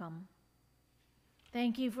welcome.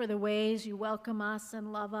 Thank you for the ways you welcome us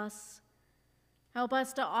and love us. Help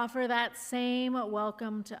us to offer that same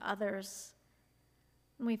welcome to others.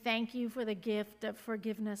 And we thank you for the gift of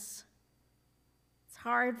forgiveness. It's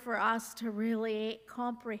hard for us to really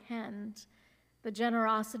comprehend the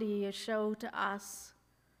generosity you show to us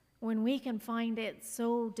when we can find it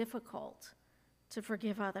so difficult to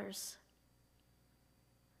forgive others.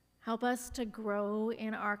 Help us to grow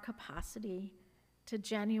in our capacity to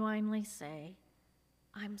genuinely say,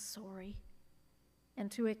 I'm sorry,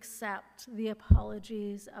 and to accept the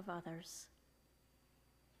apologies of others.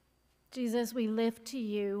 Jesus, we lift to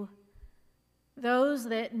you those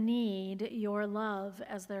that need your love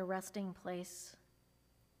as their resting place.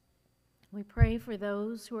 We pray for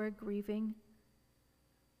those who are grieving,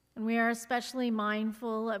 and we are especially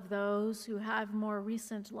mindful of those who have more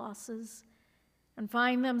recent losses and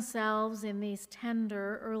find themselves in these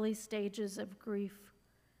tender early stages of grief.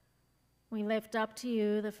 We lift up to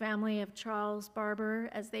you the family of Charles Barber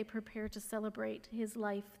as they prepare to celebrate his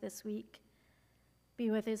life this week.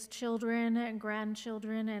 Be with his children and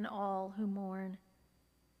grandchildren and all who mourn.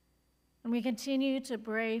 And we continue to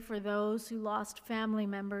pray for those who lost family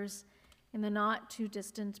members in the not too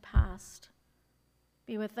distant past.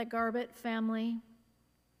 Be with the Garbett family,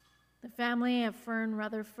 the family of Fern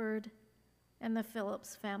Rutherford, and the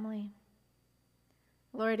Phillips family.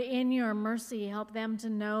 Lord, in your mercy, help them to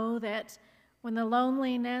know that when the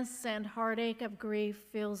loneliness and heartache of grief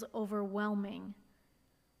feels overwhelming,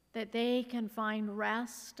 that they can find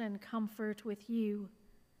rest and comfort with you,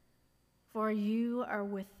 for you are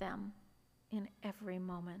with them in every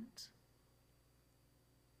moment.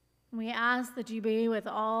 We ask that you be with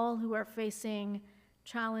all who are facing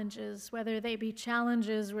challenges, whether they be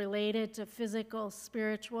challenges related to physical,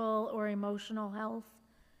 spiritual, or emotional health,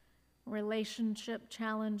 relationship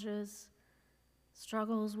challenges,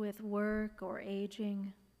 struggles with work or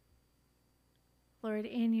aging. Lord,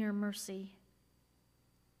 in your mercy,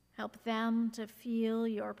 help them to feel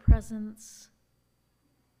your presence.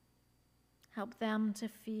 Help them to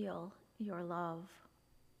feel your love.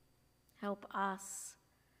 Help us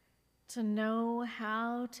to know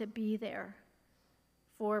how to be there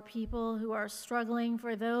for people who are struggling,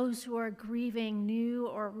 for those who are grieving new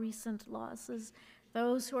or recent losses,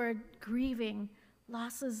 those who are grieving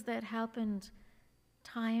losses that happened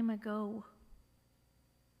time ago.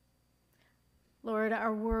 Lord,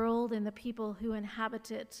 our world and the people who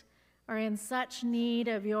inhabit it are in such need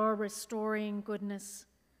of your restoring goodness.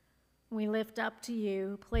 We lift up to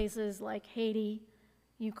you places like Haiti,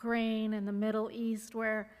 Ukraine, and the Middle East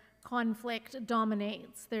where conflict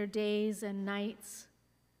dominates their days and nights.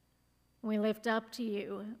 We lift up to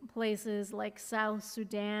you places like South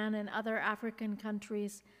Sudan and other African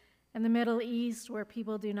countries and the Middle East where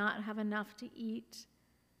people do not have enough to eat.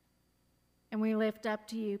 And we lift up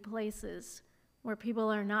to you places where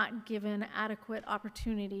people are not given adequate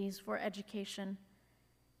opportunities for education.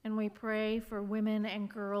 And we pray for women and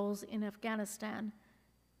girls in Afghanistan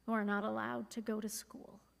who are not allowed to go to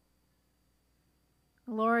school.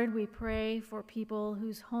 Lord, we pray for people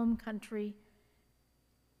whose home country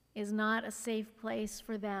is not a safe place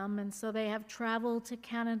for them, and so they have traveled to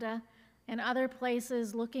Canada and other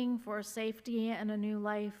places looking for safety and a new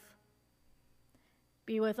life.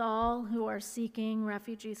 Be with all who are seeking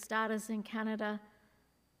refugee status in Canada,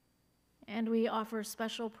 and we offer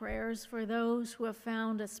special prayers for those who have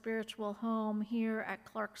found a spiritual home here at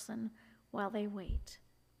Clarkson while they wait.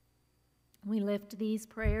 We lift these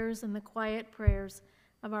prayers and the quiet prayers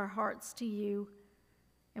of our hearts to you,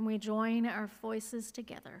 and we join our voices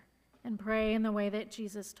together and pray in the way that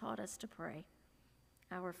Jesus taught us to pray.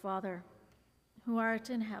 Our Father, who art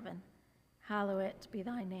in heaven, hallowed be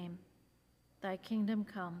thy name. Thy kingdom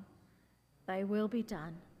come, thy will be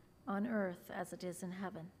done, on earth as it is in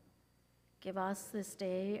heaven. Give us this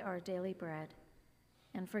day our daily bread,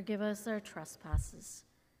 and forgive us our trespasses,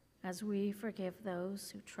 as we forgive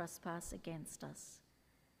those who trespass against us.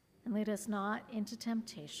 And lead us not into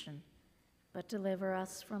temptation, but deliver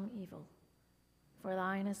us from evil. For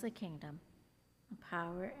thine is the kingdom, the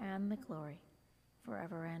power, and the glory,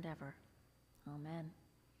 forever and ever. Amen.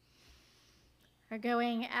 Our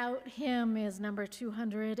going out hymn is number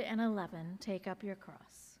 211, Take Up Your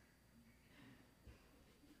Cross.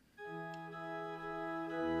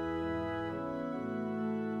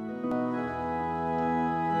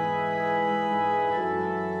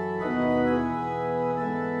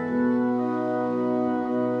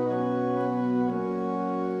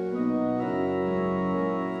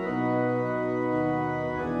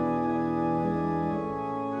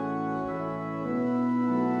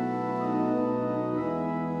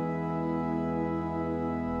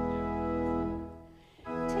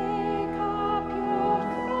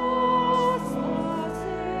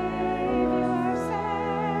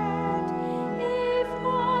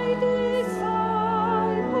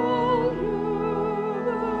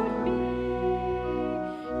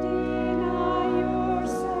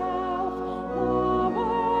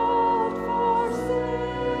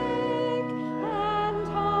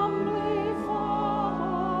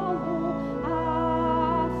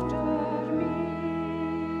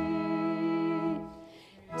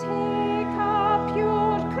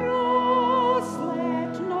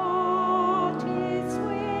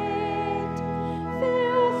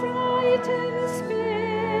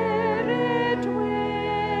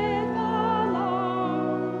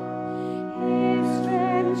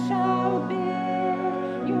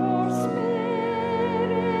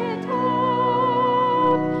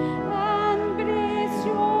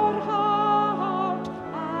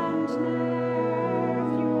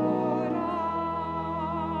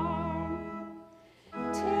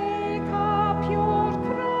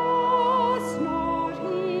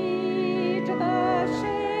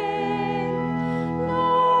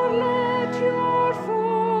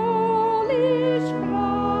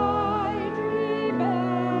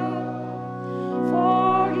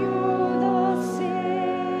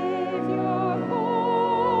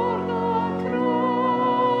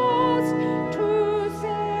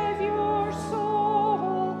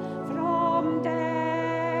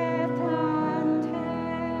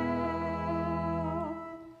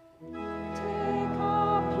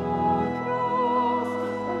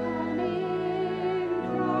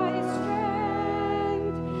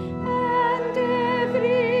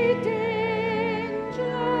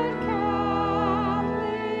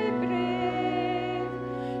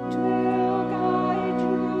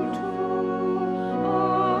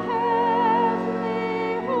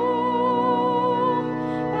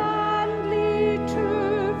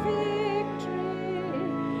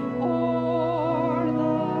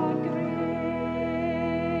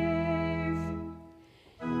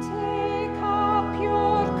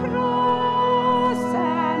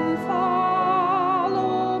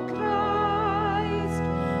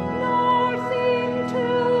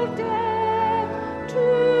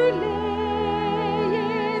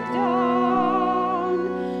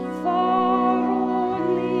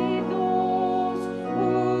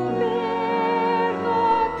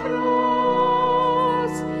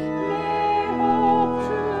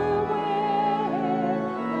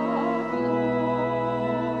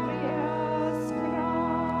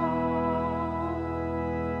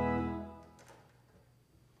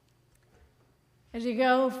 As you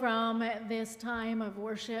go from this time of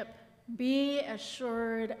worship, be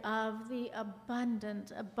assured of the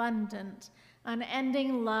abundant,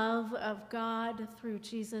 unending love of God through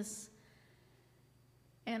Jesus.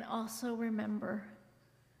 And also remember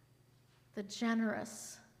the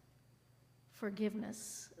generous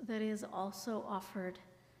forgiveness that is also offered.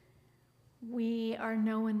 We are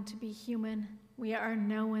known to be human. We are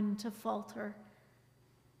known to falter.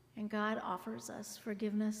 And God offers us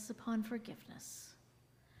forgiveness upon forgiveness.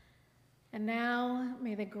 And now,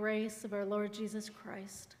 may the grace of our Lord Jesus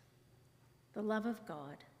Christ, the love of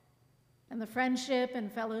God, and the friendship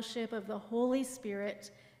and fellowship of the Holy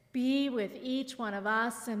Spirit be with each one of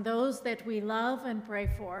us and those that we love and pray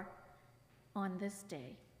for on this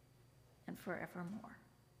day and forevermore.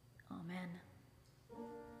 Amen.